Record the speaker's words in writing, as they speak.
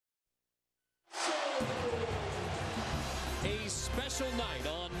special night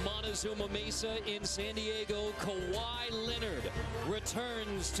on Montezuma Mesa in San Diego. Kawhi Leonard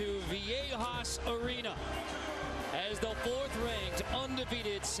returns to Viejas Arena as the fourth-ranked,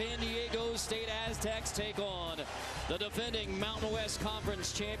 undefeated San Diego State Aztecs take on the defending Mountain West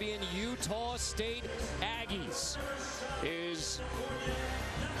Conference champion Utah State Aggies. His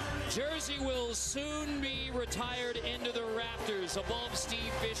jersey will soon be retired into the rafters above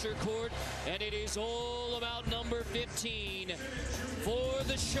Steve Fisher Court, and it is all about number 15 for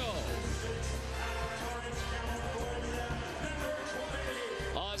the show.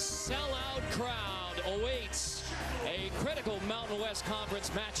 A sellout crowd awaits a critical Mountain West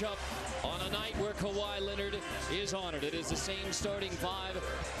Conference matchup on a night where Kawhi Leonard is honored. It is the same starting five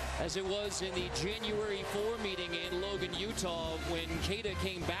as it was in the January 4 meeting in Logan, Utah, when Keita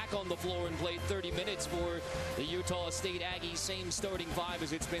came back on the floor and played 30 minutes for the Utah State Aggies. Same starting five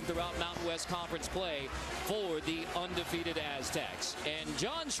as it's been throughout Mountain West Conference play for the undefeated Aztecs. And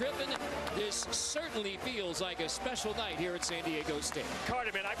John Shrippen, this certainly feels like a special night here at San Diego State.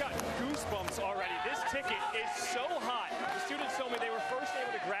 Carter, man, I got goosebumps already. This ticket is so hot. The students told me they were first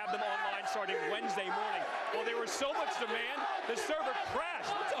able to grab them online starting Wednesday morning. Well, there was so much demand, the server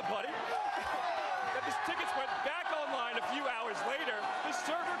crashed. What's up, buddy? That the tickets went back online a few hours later. The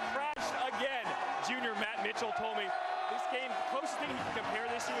server crashed again. Junior Matt Mitchell told me this game, closest thing he can compare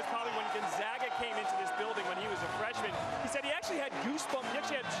this to was probably when Gonzaga came into this building when he was a freshman. He said he actually had goosebumps, he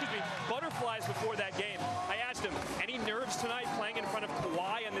actually had, butterflies before that game. I asked him, any nerves tonight playing in front of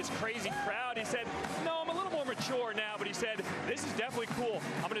Kawhi and this crazy crowd? He said, no, I'm a little more mature now, but he said, this is definitely cool.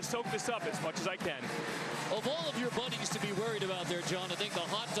 I'm going to soak this up as much as I can. Of all of your buddies to be worried about there, John, I think the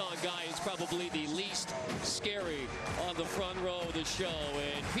hot dog guy is probably the least scary on the front row of the show.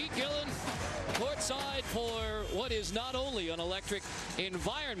 And Pete Gillen, courtside for what is not only an electric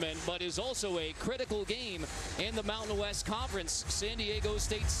environment, but is also a critical game in the Mountain West Conference. San Diego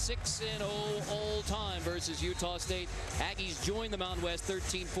State 6-0 all time versus Utah State. Aggies join the Mountain West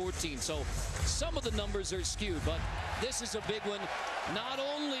 13-14. So some of the numbers are skewed, but this is a big one. Not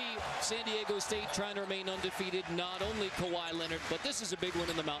only San Diego State trying to remain undefeated, not only Kawhi Leonard, but this is a big one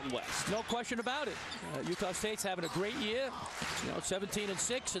in the Mountain West. No question about it. Utah State's having a great year,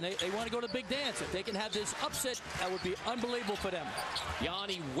 17-6, and they want to go to the big dance. If they can have this upset, that would be unbelievable for them.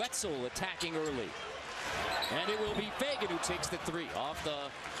 Yanni Wetzel attacking early. And it will be Fagan who takes the three off the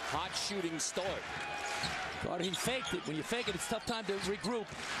hot shooting start. Carter, he faked it. When you fake it, it's a tough time to regroup.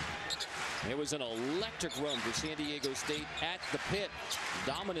 It was an electric run for San Diego State at the pit.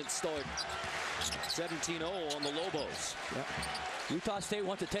 Dominant start. 17-0 on the Lobos. Yep. Utah State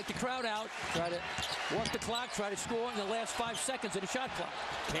wants to take the crowd out, try to walk the clock, try to score in the last 5 seconds of the shot clock.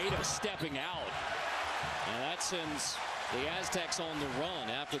 Keita stepping out. And that sends the Aztecs on the run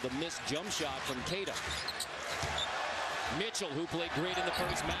after the missed jump shot from Keita. Mitchell, who played great in the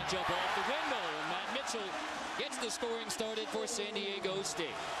first matchup, off the window. And Matt Mitchell gets the scoring started for San Diego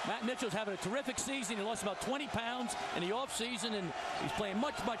State. Matt Mitchell's having a terrific season. He lost about 20 pounds in the offseason, and he's playing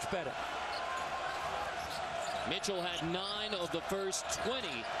much, much better. Mitchell had 9 of the first 20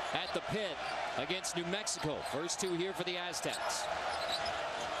 at the pit against New Mexico. First 2 here for the Aztecs.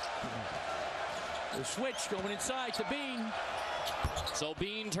 The switch going inside to Bean. So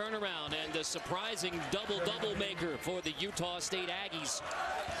Bean turnaround and the surprising double-double maker for the Utah State Aggies.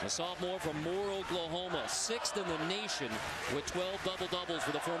 A sophomore from Moore, Oklahoma, 6th in the nation with 12 double-doubles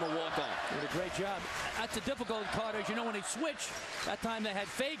for the former walk-on. Did a great job. That's a difficult, Carter. As you know, when they switch, that time they had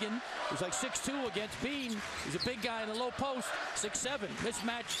Fagan, who's like 6'2" against Bean. He's a big guy in the low post, 6'7".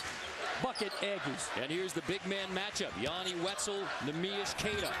 Mismatch, bucket, Aggies. And here's the big man matchup. Yanni Wetzel, Neemias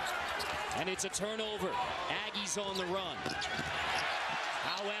Queta. And it's a turnover. Aggies on the run.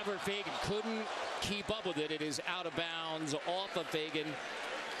 However, Fagan couldn't keep up with it. It is out of bounds off of Fagan.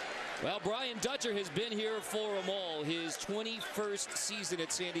 Well, Brian Dutcher has been here for them all. His 21st season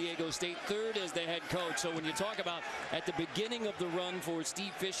at San Diego State, 3rd as the head coach. So when you talk about at the beginning of the run for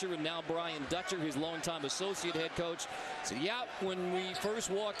Steve Fisher and now Brian Dutcher, his longtime associate head coach, said, yeah, when we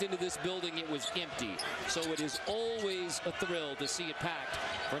first walked into this building, it was empty. So it is always a thrill to see it packed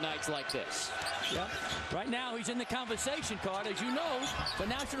for nights like this. Yeah. Right now, he's in the conversation, Carter, as you know, for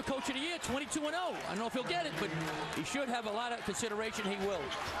National Coach of the Year, 22-0. I don't know if he'll get it, but he should have a lot of consideration. He will.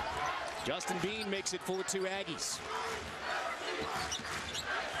 Justin Bean makes it 4-2 Aggies.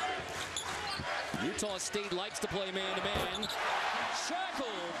 Utah State likes to play man-to-man. Shackle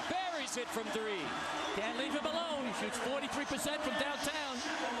buries it from 3. Can't leave him alone. He shoots 43% from downtown.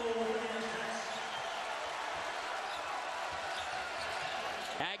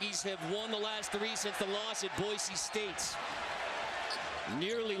 Aggies have won the last 3 since the loss at Boise State.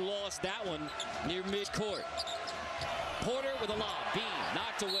 Nearly lost that one near midcourt. Porter with a lob. Bean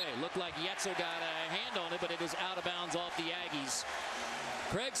knocked away. Looked like Yetzel got a hand on it, but it is out of bounds off the Aggies.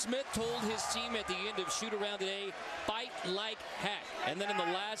 Craig Smith told his team at the end of shoot-around today, fight like heck. And then in the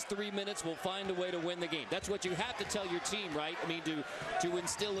last 3 minutes, we'll find a way to win the game. That's what you have to tell your team, right? I mean, to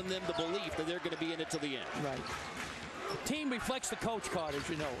instill in them the belief that they're going to be in it till the end. Right. The team reflects the coach, Carter, as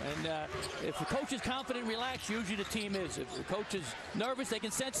you know. And if the coach is confident and relaxed, usually the team is. If the coach is nervous, they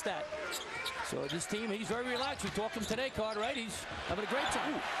can sense that. So this team, he's very relaxed. We talked to him today, Carter, right? He's having a great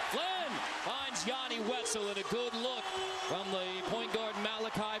time. Flynn finds Yanni Wetzel, and a good look from the point guard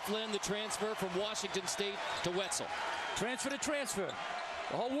Malachi Flynn, the transfer from Washington State to Wetzel. Transfer to transfer.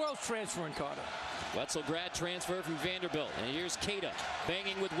 The whole world's transferring, Carter. Wetzel grad transfer from Vanderbilt. And here's Keita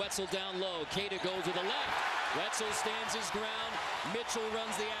banging with Wetzel down low. Keita goes to the left. Wetzel stands his ground. Mitchell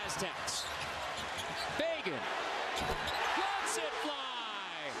runs the Aztecs. Fagan lets it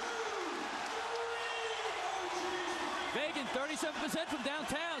fly. Fagan, 37% from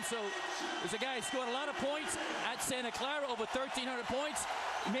downtown. So there's a guy who scored a lot of points at Santa Clara, over 1,300 points.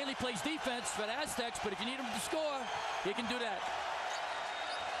 He mainly plays defense for the Aztecs, but if you need him to score, he can do that.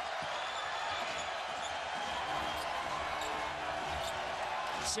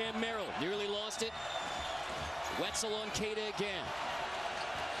 Sam Merrill nearly lost it. Wetzel on Keita again.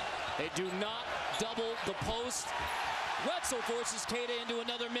 They do not double the post. Wetzel forces Keita into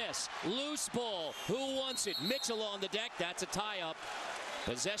another miss. Loose ball. Who wants it? Mitchell on the deck. That's a tie-up.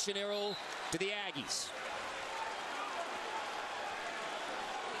 Possession arrow to the Aggies.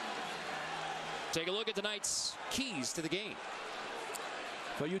 Take a look at tonight's keys to the game.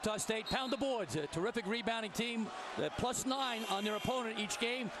 For Utah State, pound the boards. A terrific rebounding team. +9 on their opponent each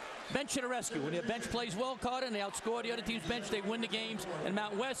game. Bench to the rescue. When their bench plays well, Carter, and they outscore the other team's bench, they win the games. And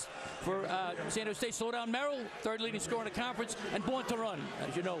Mountain West for San Jose State, slow down Merrill, third leading scorer in the conference, and born to run.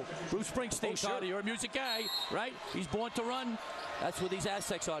 As you know, Bruce Springsteen, sure. Carter, you're a music guy, right? He's born to run. That's what these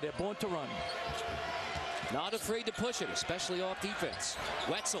Aztecs are. They're born to run. Not afraid to push it, especially off defense.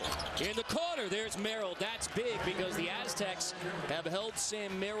 Wetzel in the corner. There's Merrill. That's big because the Aztecs have held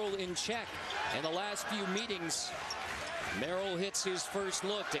Sam Merrill in check in the last few meetings. Merrill hits his first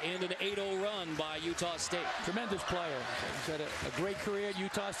look to end an 8-0 run by Utah State. Tremendous player. He's had a great career at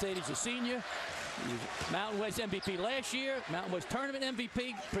Utah State. He's a senior. He's Mountain West MVP last year, Mountain West Tournament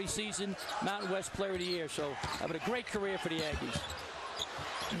MVP preseason, Mountain West Player of the Year. So having a great career for the Aggies.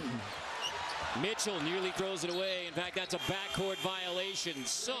 Mitchell nearly throws it away. In fact, that's a backcourt violation.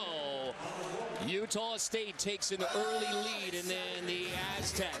 So Utah State takes an early lead, and then the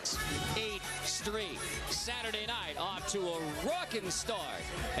Aztecs 8 straight. Saturday night off to a rocking start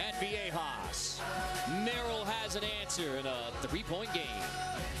at Viejas. Merrill has an answer in a 3-point game.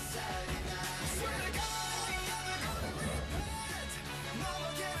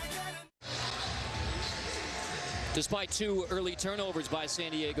 Despite 2 early turnovers by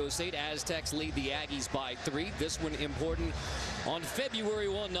San Diego State, Aztecs lead the Aggies by 3. This one important on February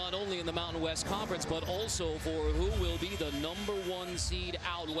 1, not only in the Mountain West Conference, but also for who will be the #1 seed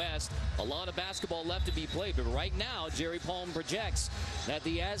out west. A lot of basketball left to be played, but right now, Jerry Palm projects that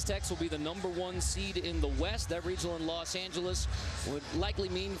the Aztecs will be the #1 seed in the West. That regional in Los Angeles would likely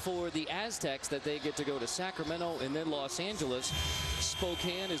mean for the Aztecs that they get to go to Sacramento and then Los Angeles.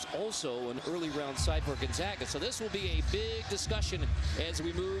 Spokane is also an early round side for Gonzaga. So this will be a big discussion as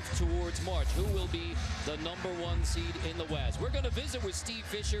we move towards March. Who will be the #1 seed in the West? We're going to visit with Steve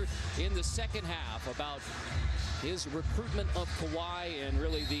Fisher in the second half about his recruitment of Kawhi and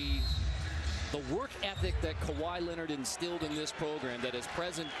really the work ethic that Kawhi Leonard instilled in this program that is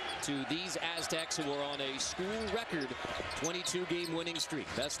present to these Aztecs, who are on a school record 22-game winning streak.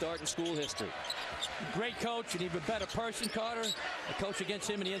 Best start in school history. Great coach, and even better person, Carter. I coached against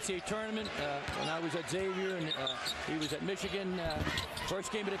him in the NCAA tournament when I was at Xavier, and he was at Michigan.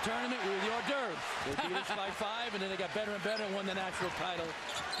 First game of the tournament, we were the hors d'oeuvre. They beat us by 5, and then they got better and better and won the national title.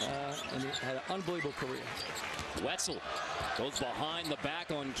 And he had an unbelievable career. Wetzel goes behind the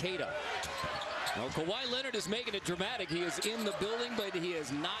back on Keita. Now, Kawhi Leonard is making it dramatic. He is in the building, but he has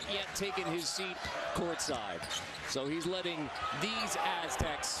not yet taken his seat courtside. So he's letting these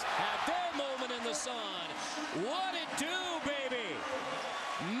Aztecs have their moment in the sun. What it do, baby?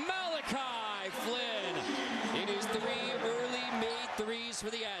 Malachi Flynn. It is 3 early made threes for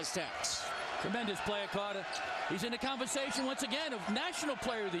the Aztecs. Tremendous player, Carter. He's in the conversation once again of National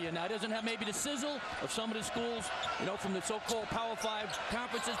Player of the Year. Now, he doesn't have maybe the sizzle of some of the schools, you know, from the so-called Power 5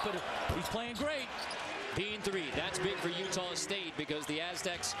 conferences, but he's playing great. Bean 3, that's big for Utah State because the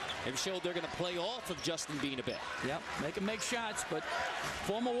Aztecs have showed they're going to play off of Justin Bean a bit. Yep, make him make shots, but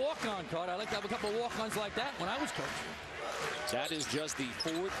former walk-on, Carter. I like to have a couple of walk-ons like that when I was coaching. That is just the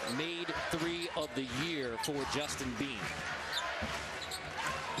 4th made 3 of the year for Justin Bean.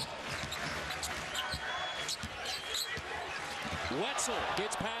 Wetzel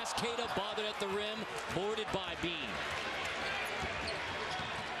gets past Keita, bothered at the rim, boarded by Bean.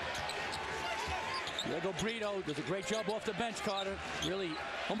 Diego Brito does a great job off the bench, Carter. Really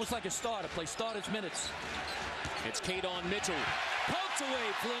almost like a starter, plays starters minutes. It's Keita Mitchell. Poked away.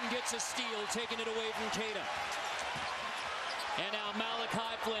 Flynn gets a steal, taking it away from Keita. And now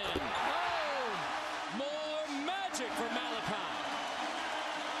Malachi Flynn. Oh! More magic for Malachi.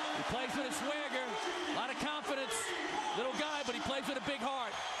 He plays with a swagger, a lot of confidence. Little guy, but he plays with a big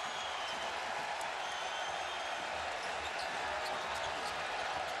heart.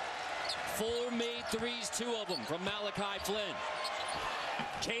 Four made threes, 2 of them from Malachi Flynn.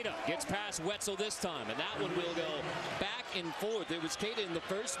 Keita gets past Wetzel this time, and that one will go back and forth. It was Keita in the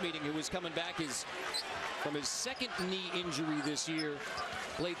first meeting who was coming back from his 2nd knee injury this year.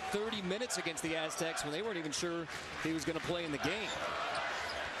 Played 30 minutes against the Aztecs when they weren't even sure he was going to play in the game.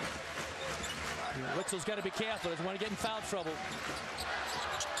 Wetzel's got to be careful. Doesn't want to get in foul trouble.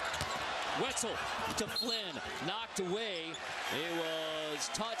 Wetzel to Flynn, knocked away. It was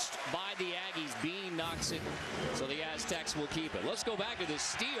touched by the Aggies. Bean knocks it, so the Aztecs will keep it. Let's go back to this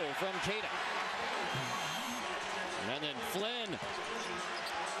steal from Keita. And then Flynn,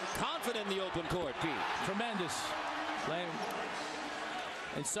 confident in the open court, Pete. Tremendous. Playing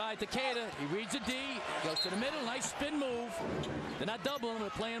inside to Keita. He reads a D, goes to the middle, nice spin move. They're not doubling him, they're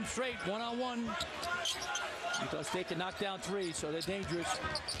playing him straight, one-on-one. Utah State can knock down 3, so they're dangerous.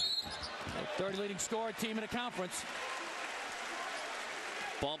 Third leading scorer team in the conference.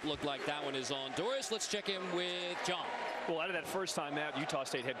 Bump looked like that one is on Doris. Let's check in with John. Well, out of that first time out, Utah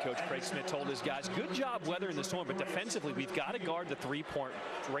State head coach Craig Smith told his guys, good job weathering the storm, but defensively, we've got to guard the 3-point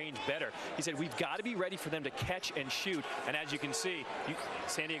range better. He said, we've got to be ready for them to catch and shoot. And as you can see,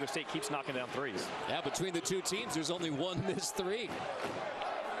 San Diego State keeps knocking down 3s. Yeah, between the 2 teams, there's only 1 missed 3.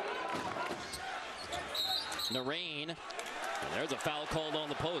 Narain. And there's a foul called on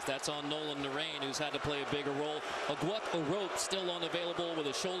the post. That's on Nolan Narain, who's had to play a bigger role. Aguak Orope still unavailable with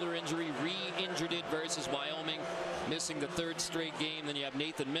a shoulder injury, re-injured it versus Wyoming, missing the 3rd straight game. Then you have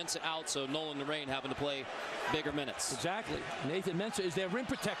Nathan Mensah out, so Nolan Narain having to play bigger minutes. Exactly. Nathan Mensah is their rim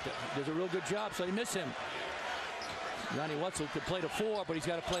protector. Does a real good job, so they miss him. Yanni Wetzel could play the 4, but he's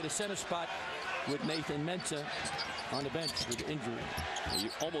got to play the center spot with Nathan Mensah on the bench with injury. You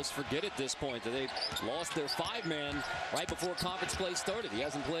almost forget at this point that they lost their 5-man right before conference play started. He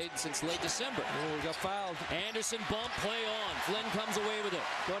hasn't played since late December. Oh, he got fouled. Anderson bump, play on. Flynn comes away with it.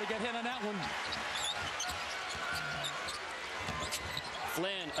 Got to get hit on that one.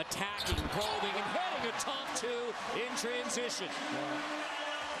 Flynn attacking, probing, and heading a top 2 in transition.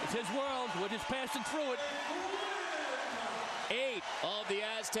 It's his world. We're just passing through it. 8 of the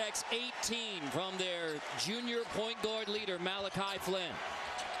Aztecs, 18 from their junior point guard leader, Malachi Flynn.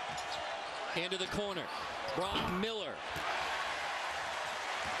 Into the corner, Brock Miller.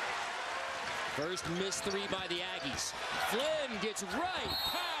 First missed 3 by the Aggies. Flynn gets right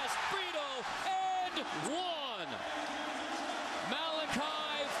past Brito and 1.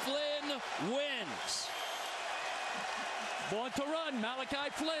 Malachi Flynn wins. Born to run, Malachi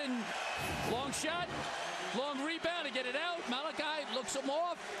Flynn. Long shot, long rebound to get it out. Malachi looks him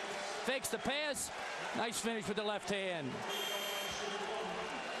off, fakes the pass. Nice finish with the left hand.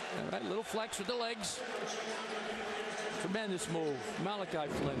 All right, little flex with the legs. Tremendous move, Malachi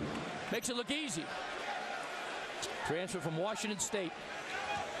Flynn. Makes it look easy. Transfer from Washington State.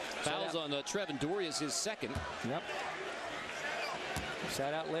 Fouls on Trevin Dorius, his 2nd. Yep.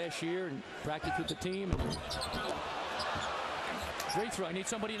 Sat out last year and practiced with the team. Free throw. I need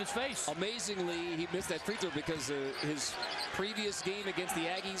somebody in his face. Amazingly, he missed that free throw because his previous game against the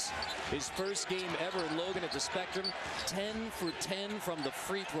Aggies, his first game ever in Logan at the Spectrum, 10 for 10 from the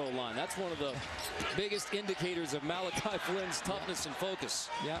free throw line. That's one of the biggest indicators of Malachi Flynn's toughness and focus.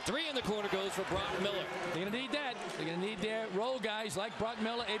 Yeah. 3 in the corner goes for Brock Miller. They're going to need that. They're going to need their role guys like Brock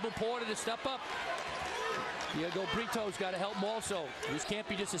Miller, Abel Porter to step up. Diego Brito's got to help them also. This can't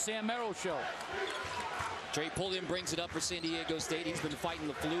be just a Sam Merrill show. Trey Pulliam brings it up for San Diego State. He's been fighting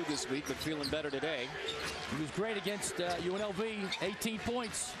the flu this week, but feeling better today. He was great against UNLV, 18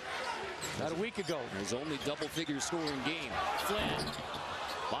 points about a week ago. His only double-figure scoring game. Flynn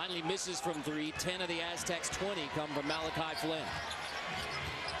Finally misses from 3. 10 of the Aztecs' 20 come from Malachi Flynn.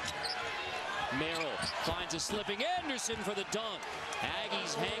 Merrill finds a slipping Anderson for the dunk.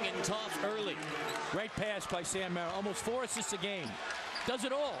 Aggies hanging tough early. Great pass by Sam Merrill. Almost 4 assists a game. Does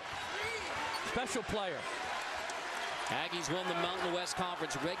it all. Special player. Aggies won the Mountain West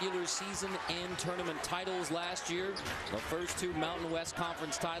Conference regular season and tournament titles last year. The first 2 Mountain West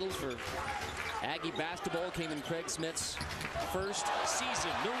Conference titles for Aggie basketball came in Craig Smith's first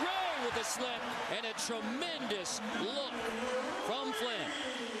season. Neray with a slip and a tremendous look from Flynn.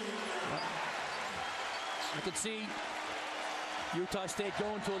 I could see Utah State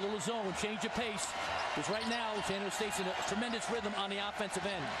going to a little zone, change of pace. Because right now, San Diego State's in a tremendous rhythm on the offensive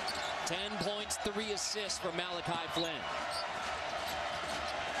end. 10 points, 3 assists for Malachi Flynn.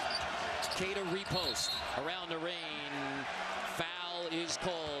 Keita repost around Narain. Foul is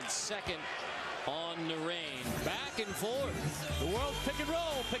called. Second on Narain. Back and forth. The world pick and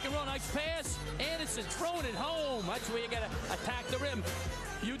roll, nice pass. Anderson throwing it home. That's where you got to attack the rim.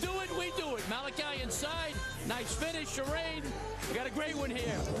 You do it, we do it. Malachi inside, nice finish. Narain, we got a great one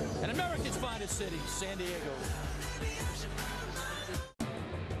here. And America's finest city, San Diego.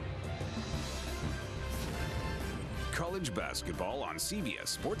 College basketball on CBS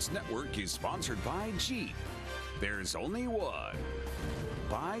Sports Network is sponsored by Jeep. There's only one.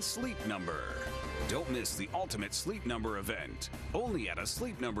 By Sleep Number. Don't miss the ultimate Sleep Number event, only at a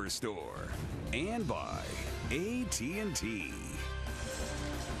Sleep Number store. And by AT&T.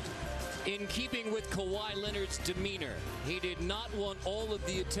 In keeping with Kawhi Leonard's demeanor, he did not want all of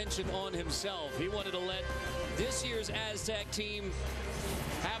the attention on himself. He wanted to let this year's Aztec team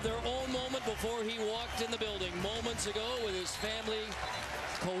have their own moment before he walked in the building moments ago with his family.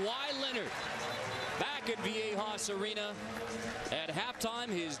 Kawhi Leonard back at Viejas Arena. At halftime,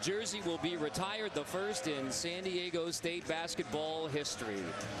 his jersey will be retired, the first in San Diego State basketball history.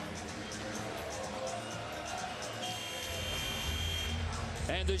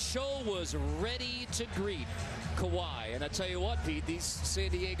 And the show was ready to greet Kawhi. And I tell you what, Pete, these San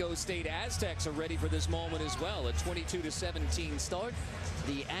Diego State Aztecs are ready for this moment as well. A 22-17 start.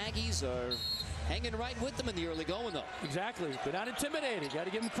 The Aggies are hanging right with them in the early going, though. Exactly. But not intimidated. Got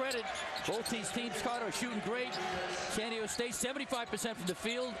to give them credit. Both these teams, Carter, are shooting great. San Diego State, 75% from the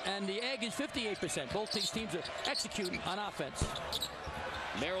field, and the Aggies, 58%. Both these teams are executing on offense.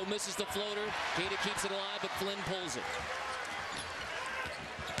 Merrill misses the floater. Keita keeps it alive, but Flynn pulls it.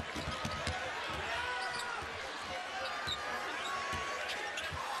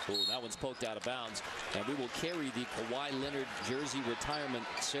 Oh, that one's poked out of bounds, and we will carry the Kawhi Leonard jersey retirement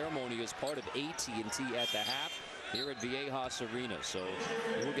ceremony as part of AT&T at the half here at Viejas Arena. So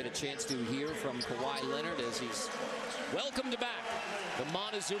we'll get a chance to hear from Kawhi Leonard as he's welcomed back. The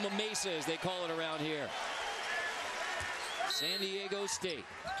Montezuma Mesa, as they call it around here. San Diego State.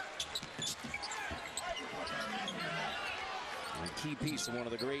 A key piece of one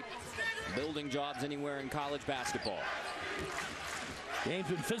of the great building jobs anywhere in college basketball. Game's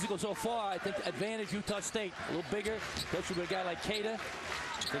been physical so far. I think advantage Utah State. A little bigger, especially with a guy like Keita. I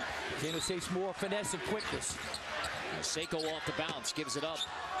think San Diego State's more finesse and quickness. Seiko off the bounce, gives it up.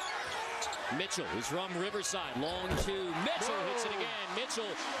 Mitchell is from Riverside. Long 2. Mitchell hits it again. Mitchell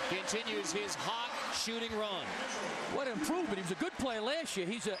continues his hot shooting run. What an improvement. He was a good player last year.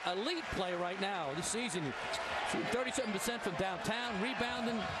 He's an elite player right now this season. Shooting 37% from downtown,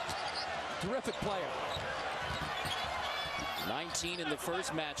 rebounding. Terrific player. 19 in the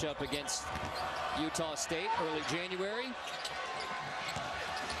first matchup against Utah State early January.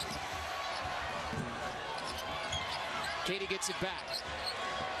 Keita gets it back.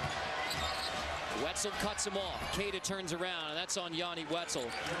 Wetzel cuts him off. Keita turns around, and that's on Yanni Wetzel.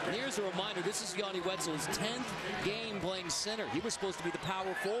 And here's a reminder, this is Yanni Wetzel's 10th game playing center. He was supposed to be the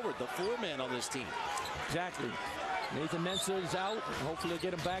power forward, the 4-man on this team. Exactly. Nathan Mensah is out. Hopefully they'll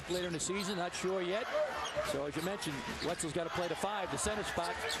get him back later in the season. Not sure yet. So as you mentioned, Wetzel's got to play the 5, the center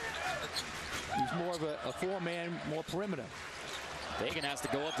spot. He's more of a 4-man, more perimeter. Fagan has to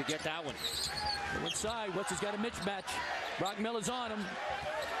go up to get that one. Go inside. Wetzel's got a mismatch. Brock Miller's on him.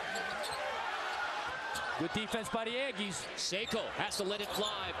 Good defense by the Aggies. Seiko has to let it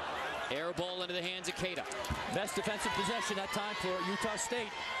fly. Air ball into the hands of Keita. Best defensive possession that time for Utah State.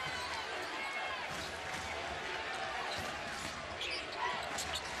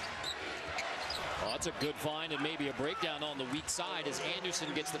 Oh, that's a good find and maybe a breakdown on the weak side as Anderson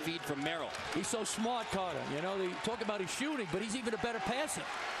gets the feed from Merrill. He's so smart, Carter. You know, they talk about his shooting, but he's even a better passer.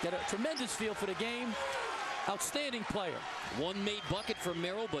 Got a tremendous feel for the game. Outstanding player. 1 made bucket for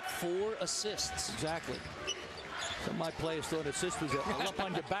Merrill, but 4 assists. Exactly. Some of my players thought assist was a lump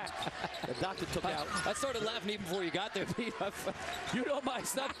on your back. The doctor took out. I started laughing even before you got there, Pete. You know my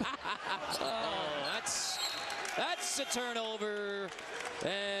stuff. Oh, that's a turnover.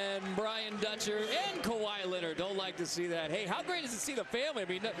 And Brian Dutcher and Kawhi Leonard don't like to see that. Hey, how great is it to see the family? I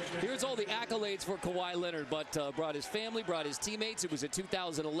mean, here's all the accolades for Kawhi Leonard, but brought his family, brought his teammates. It was a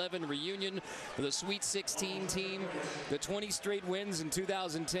 2011 reunion for the Sweet 16 team. The 20 straight wins in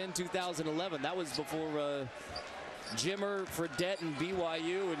 2010, 2011. That was before Jimmer, Fredette, and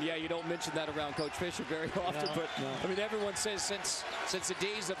BYU, and yeah, you don't mention that around Coach Fisher very often, but I mean, everyone says since the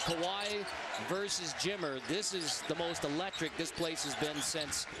days of Kawhi versus Jimmer, this is the most electric this place has been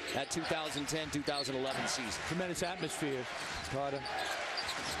since that 2010-2011 season. Tremendous atmosphere, Carter.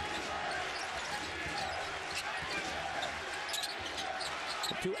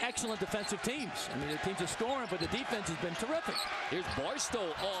 Two excellent defensive teams. I mean, the teams are scoring, but the defense has been terrific. Here's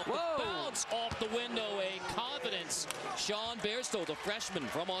Barstow off the bounce, off the window, a confidence. Sean Bairstow, the freshman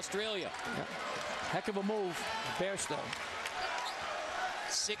from Australia. Yeah. Heck of a move, Bairstow.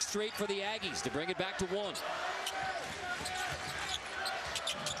 6 straight for the Aggies to bring it back to 1.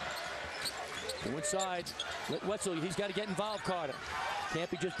 Go inside. Wetzel, he's got to get involved, Carter. Can't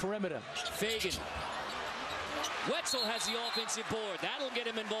be just perimeter. Fagan. Wetzel has the offensive board. That'll get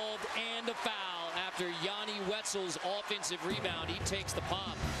him involved, and a foul after Yanni Wetzel's offensive rebound. He takes the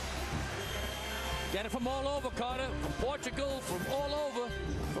pop. Get it from all over, Carter. From Portugal, from all over,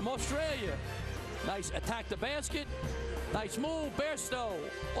 from Australia. Nice attack the basket. Nice move, Bairstow.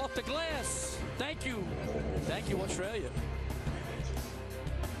 Off the glass. Thank you. Thank you, Australia.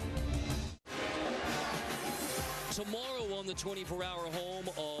 Tomorrow on the 24-hour home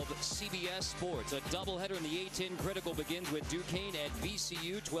of CBS Sports, a doubleheader in the A-10 Critical begins with Duquesne at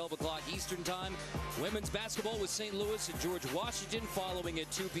VCU, 12 o'clock Eastern Time. Women's basketball with St. Louis and George Washington following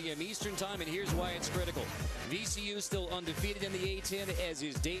at 2 p.m. Eastern Time, and here's why it's critical. VCU still undefeated in the A-10, as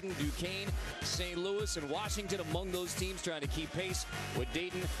is Dayton, Duquesne, St. Louis, and Washington among those teams trying to keep pace with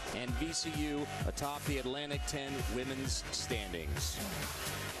Dayton and VCU atop the Atlantic 10 women's standings.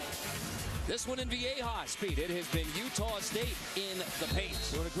 This one in Viejas, Pete. It has been Utah State in the paint.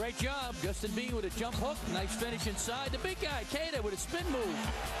 Doing a great job. Justin Bean with a jump hook. Nice finish inside. The big guy, Keita, with a spin move.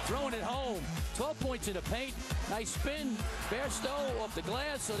 Throwing it home. 12 points in the paint. Nice spin. Bairstow off the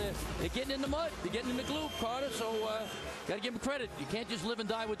glass. So they're getting in the mud. They're getting in the glue, Carter. So got to give them credit. You can't just live and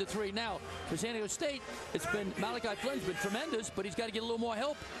die with the 3. Now, for San Diego State, it's been Malachi Flynn's been tremendous, but he's got to get a little more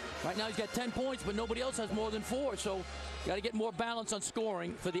help. Right now he's got 10 points, but nobody else has more than 4. So got to get more balance on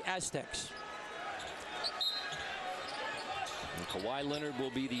scoring for the Aztecs. And Kawhi Leonard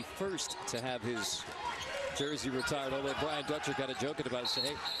will be the first to have his jersey retired, although Brian Dutcher got a joking about it, say,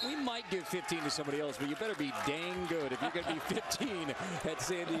 hey, we might give 15 to somebody else, but you better be dang good if you're going to be 15 at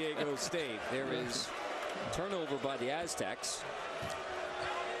San Diego State. There is turnover by the Aztecs.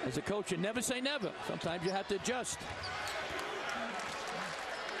 As a coach, you never say never. Sometimes you have to adjust.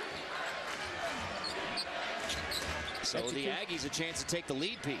 So the Aggies a chance to take the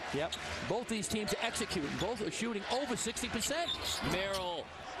lead, Pete. Yep. Both these teams are executing. Both are shooting over 60%. Merrill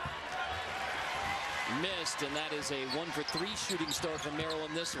missed, and that is a 1-for-3 shooting start from Merrill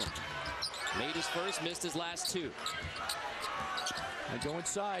in this one. Made his first, missed his last 2. And go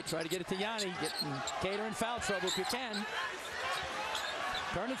inside, try to get it to Yanni. Getting Keita in foul trouble if you can.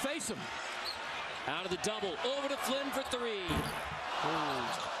 Turn and face him. Out of the double, over to Flynn for 3.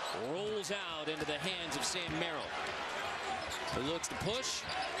 Ooh. Rolls out into the hands of Sam Merrill. He looks to push.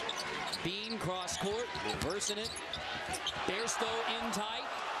 Bean cross court, reversing it. Bairstow in tight.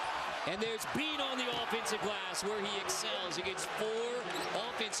 And there's Bean on the offensive glass where he excels. He gets 4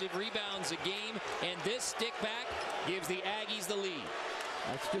 offensive rebounds a game, and this stick back gives the Aggies the lead.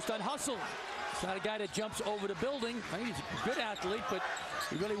 That's just on hustle. It's not a guy that jumps over the building. I think he's a good athlete, but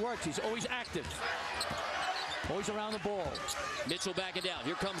he really works. He's always active. Always around the ball. Mitchell backing down.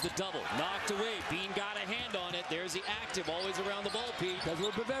 Here comes the double. Knocked away. Bean got a hand on it. There's the active. Always around the ball, Pete. Does a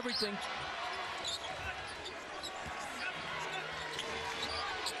little bit of everything.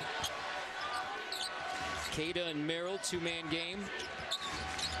 Keita and Merrill, 2-man game.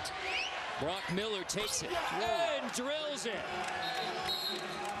 Brock Miller takes it and drills it.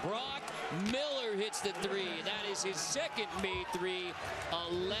 Brock Miller hits the 3. That is his second made 3.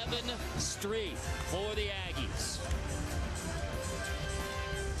 11 straight for the Aggies.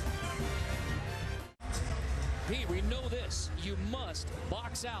 Pete, we know this. You must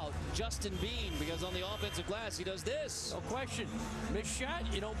box out Justin Bean because on the offensive glass he does this. No question. Missed shot,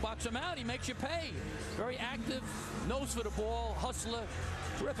 you don't box him out, he makes you pay. Very active, nose for the ball, hustler,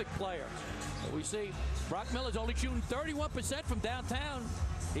 terrific player. So we see Brock Miller's only shooting 31% from downtown.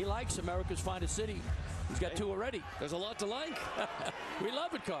 He likes America's finest city. He's got 2 already. There's a lot to like. We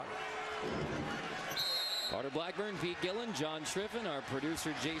love it, Carter. Carter Blackburn, Pete Gillen, John Triffin, our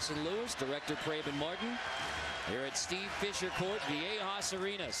producer Jason Lewis, director Craven Martin. Here at Steve Fisher Court, Viejas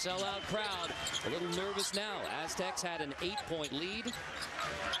Arena, sellout crowd. A little nervous now. Aztecs had an 8-point lead.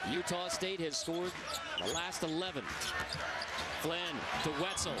 Utah State has scored the last 11. Flynn to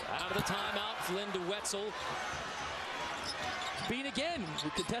Wetzel. Out of the timeout, Flynn to Wetzel. Bean again,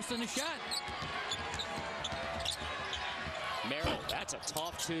 contesting the shot. Merrill, that's a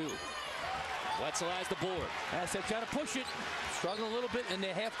tough 2. Wetzel has the board. Aztecs try to push it. Struggling a little bit in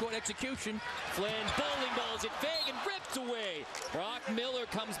their half-court execution. Flynn bowling balls it. Fagan ripped away. Brock Miller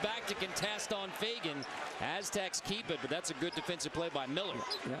comes back to contest on Fagan. Aztecs keep it, but that's a good defensive play by Miller.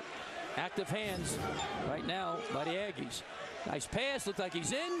 Yeah. Active hands right now by the Aggies. Nice pass. Looks like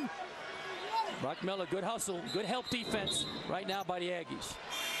he's in. Brock Miller, good hustle. Good help defense right now by the Aggies.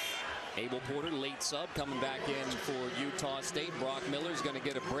 Abel Porter, late sub, coming back in for Utah State. Brock Miller's going to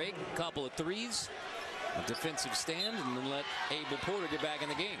get a break. Couple of threes. A defensive stand, and then let Abel Porter get back in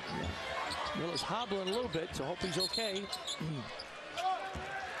the game. Yeah. Miller's hobbling a little bit, so hope he's okay.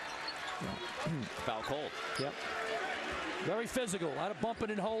 Foul called. Yep. Very physical. A lot of bumping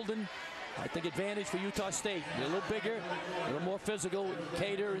and holding. I think advantage for Utah State. They're a little bigger, a little more physical.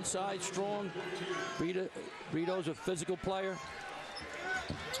 Cater inside, strong. Brito's a physical player.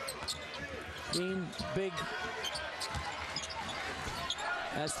 Bean, big.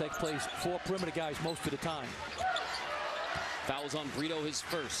 Aztec plays 4 perimeter guys most of the time. Fouls on Brito, his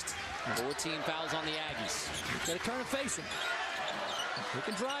first. 14 fouls on the Aggies. Got to turn and face him. He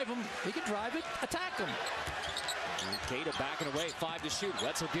can drive him. He can drive it. Attack him. Keita backing away, 5 to shoot.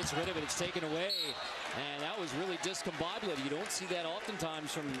 Wetzel gets rid of it. It's taken away. And that was really discombobulated. You don't see that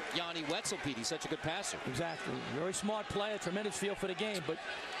oftentimes from Yanni Wetzel, Pete. He's such a good passer. Exactly. Very smart player. Tremendous feel for the game. But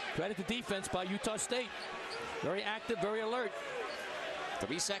credit to defense by Utah State. Very active, very alert.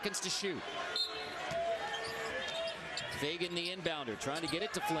 3 seconds to shoot. Fagan, the inbounder, trying to get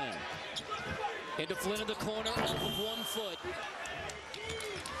it to Flynn. Into Flynn in the corner, off of 1 foot.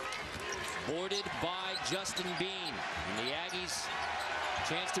 Boarded by Justin Bean. And the Aggies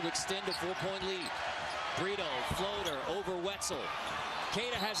chance to extend a 4-point lead. Brito, floater over Wetzel.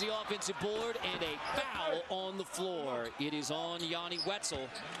 Keita has the offensive board and a foul on the floor. It is on Yanni Wetzel.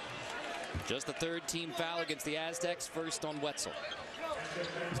 Just the 3rd team foul against the Aztecs, first on Wetzel.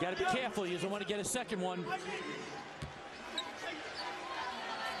 He's got to be careful. He doesn't want to get a second one.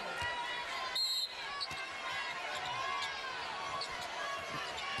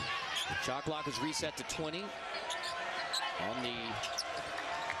 The shot clock is reset to 20 on the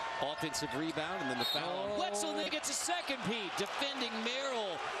offensive rebound, and then the foul. Wetzel then gets a second, Pete, defending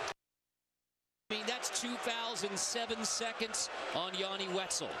Merrill. I mean, that's 2 fouls in 7 seconds on Yanni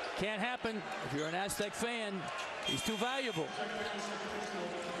Wetzel. Can't happen if you're an Aztec fan. He's too valuable.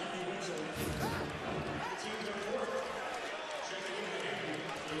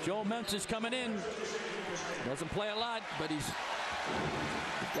 Joe Memphis coming in. Doesn't play a lot, but he's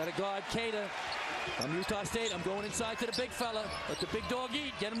got to guard Keita from Utah State. I'm going inside to the big fella. Let the big dog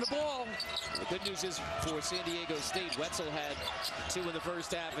eat. Get him the ball. The good news is for San Diego State, Wetzel had 2 in the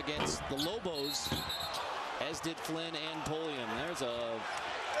first half against the Lobos, as did Flynn and Polian. There's a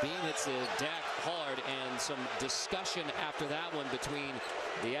Bean hits the deck hard, and some discussion after that one between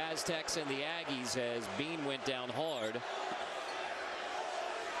the Aztecs and the Aggies as Bean went down hard.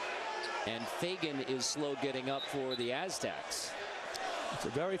 And Fagan is slow getting up for the Aztecs. It's a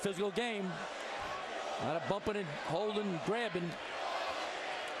very physical game. A lot of bumping and holding, grabbing.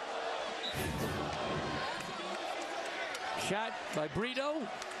 Shot by Brito.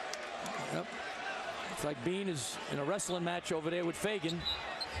 Yep. It's like Bean is in a wrestling match over there with Fagan.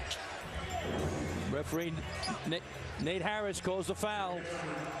 Referee Nate Harris calls the foul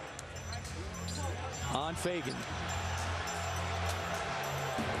on Fagan.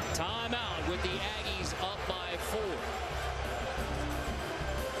 Timeout with the Aggies up by 4.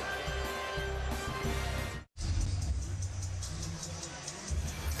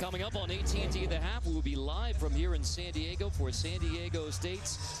 Coming up on AT&T The Half, we will be live from here in San Diego for San Diego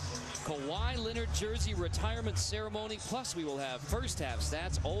State's Kawhi Leonard jersey retirement ceremony. Plus, we will have first half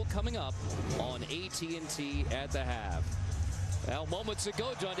stats all coming up on AT&T at The Half. Well, moments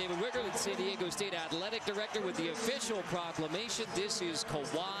ago, John David Wigger, the San Diego State Athletic Director, with the official proclamation. This is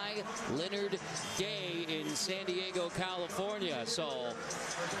Kawhi Leonard Day in San Diego, California. So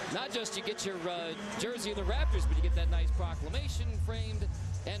not just you get your jersey of the Raptors, but you get that nice proclamation framed.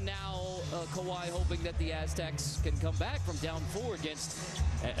 And now Kawhi hoping that the Aztecs can come back from down 4 against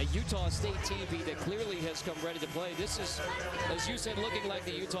a Utah State team that clearly has come ready to play. This is, as you said, looking like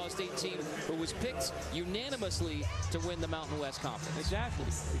the Utah State team who was picked unanimously to win the Mountain West Conference. Exactly.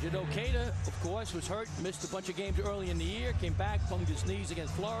 You know, Keita, of course, was hurt, missed a bunch of games early in the year, came back, bumped his knees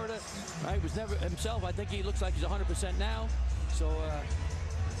against Florida. Right, was never himself. I think he looks like he's 100% now. So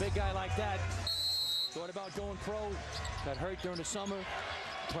big guy like that thought about going pro, got hurt during the summer,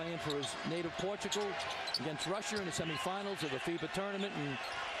 playing for his native Portugal against Russia in the semifinals of the FIBA tournament, and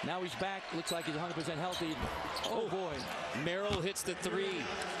now he's back. Looks like he's 100% healthy. Oh boy. Merrill hits the 3.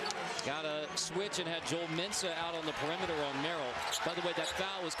 Got a switch and had Joel Mensah out on the perimeter on Merrill. By the way, that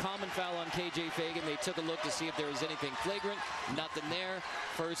foul was common foul on KJ Fagan. They took a look to see if there was anything flagrant. Nothing there.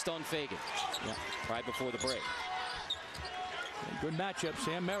 First on Fagan. Yeah, right before the break. Good matchup,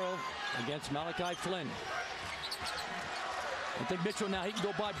 Sam Merrill against Malachi Flynn. I think Mitchell now, he can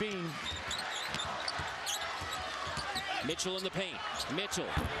go by Bean. Mitchell in the paint. Mitchell.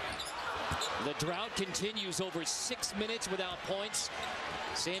 The drought continues, over 6 minutes without points.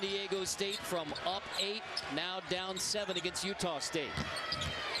 San Diego State from up 8, now down 7 against Utah State.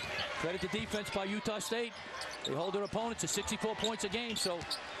 Credit to defense by Utah State. They hold their opponents to 64 points a game, so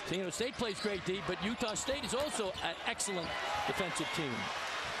San Diego State plays great D, but Utah State is also an excellent defensive team.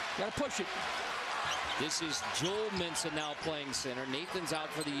 Got to push it. This is Joel Mensah now playing center. Nathan's out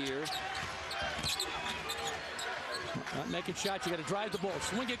for the year. Not making shots. You got to drive the ball.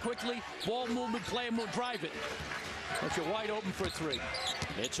 Swing it quickly. Ball movement, play and move, drive it. But you're wide open for 3.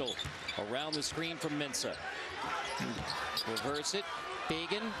 Mitchell around the screen from Mensah. Reverse it.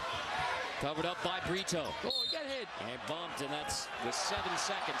 Fagan covered up by Brito. Oh, he got hit. And bumped, and that's the 7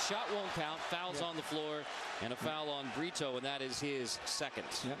 seconds. Shot won't count. Fouls on the floor, and a foul on Brito, and that is his second.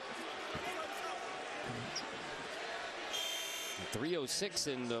 Yep. 3:06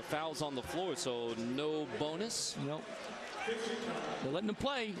 and the fouls on the floor, so no bonus. Nope. They're letting them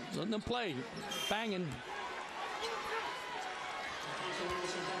play. Letting them play. Banging.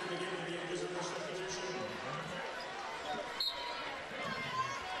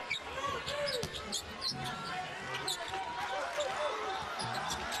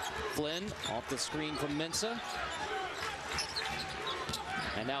 Flynn off the screen from Mensah.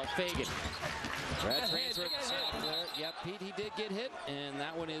 And now Fagan. That transfer. Yep, Pete, he did get hit, and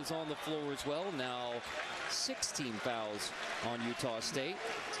that one is on the floor as well. Now 16 fouls on Utah State.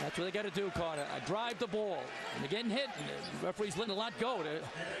 That's what they got to do, Carter. I drive the ball. And they're getting hit. And the referee's letting a lot go.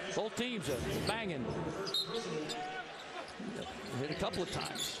 Both teams are banging. Hit a couple of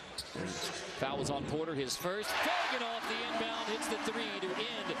times. Foul was on Porter, his first. Fagan off the inbound, hits the 3 to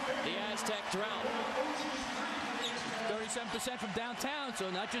end the Aztec drought. 37% from downtown, so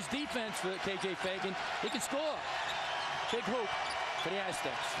not just defense for KJ Fagan. He can score. Big hoop for the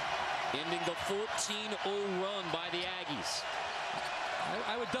Aztecs. Ending the 14-0 run by the Aggies.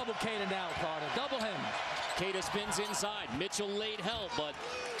 I would double Keita now, Carter. Double him. Keita spins inside. Mitchell late help, but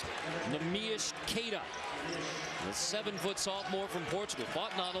Neemias Keita, the 7-foot sophomore from Portugal,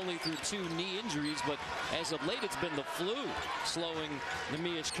 fought not only through 2 knee injuries, but as of late it's been the flu slowing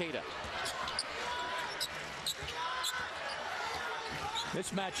Neemias Keita.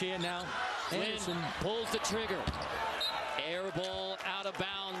 Mismatch here now. Flynn pulls the trigger. Air ball out of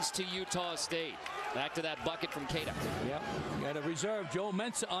bounds to Utah State. Back to that bucket from Keita. Yep. Got a reserve. Joel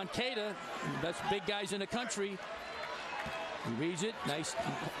Mensah on Keita. Best big guys in the country. He reads it. Nice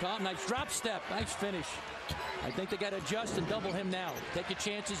drop step. Nice finish. I think they got to adjust and double him now. Take your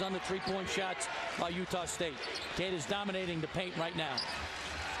chances on the 3-point shots by Utah State. Keita's dominating the paint right now.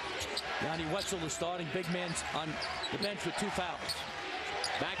 Yanni Wetzel is starting big men on the bench with 2 fouls.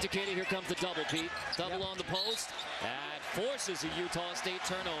 Back to Keita. Here comes the double, Pete. Double on the post. That forces a Utah State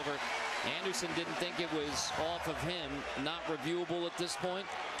turnover. Anderson didn't think it was off of him. Not reviewable at this point.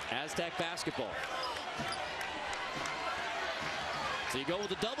 Aztec basketball. So you go with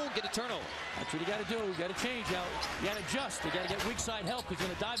the double, get a turnover. That's what you got to do. You got to change now. You got to adjust. You got to get weak side help. He's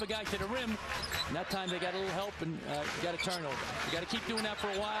going to dive a guy to the rim. And that time they got a little help, and you got a turnover. You got to keep doing that for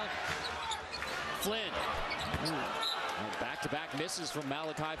a while. Flynn. Back-to-back misses from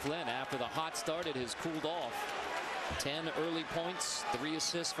Malachi Flynn after the hot start. It has cooled off. 10 early points, 3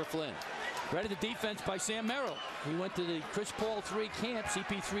 assists for Flynn. Ready the defense by Sam Merrill. He went to the Chris Paul 3 camp,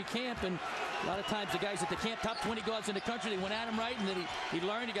 CP3 camp, and a lot of times the guys at the camp, top 20 guards in the country, they went at him right, and then he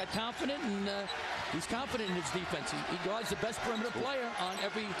learned, he got confident, and he's confident in his defense. He guards the best perimeter player on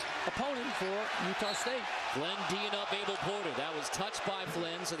every opponent for Utah State. Flynn D'ing up Abel Porter. That was touched by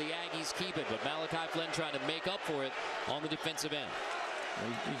Flynn, so the Aggies keep it, but Malachi Flynn trying to make up for it on the defensive end.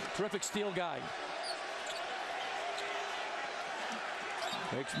 He's a terrific steal guy.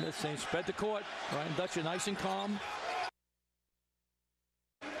 Craig Smith saying spread the court. Ryan Dutcher nice and calm.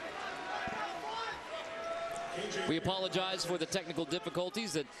 We apologize for the technical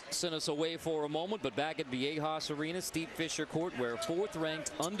difficulties that sent us away for a moment, but back at Viejas Arena, Steve Fisher Court, where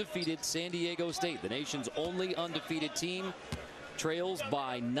 4th-ranked undefeated San Diego State, the nation's only undefeated team, trails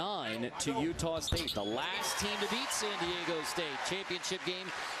by 9 to Utah State. The last team to beat San Diego State. Championship game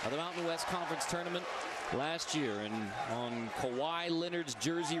of the Mountain West Conference Tournament last year. And on Kawhi Leonard's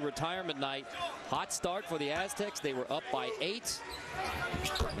jersey retirement night, hot start for the Aztecs. They were up by 8.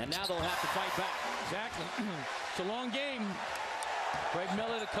 And now they'll have to fight back. Exactly. It's a long game. Greg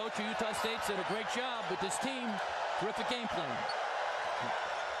Miller, the coach of Utah State, did a great job with this team. Terrific game plan.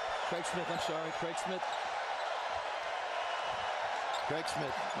 Craig Smith, I'm sorry. Craig Smith. Craig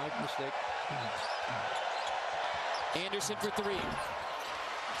Smith, my mistake. Anderson for 3.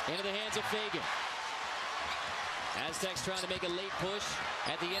 Into the hands of Fagan. Aztecs trying to make a late push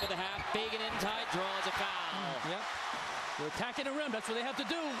at the end of the half. Fagan in tight, draws a foul. Yep. They're attacking the rim. That's what they have to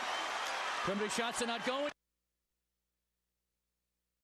do. Perimeter shots are not going.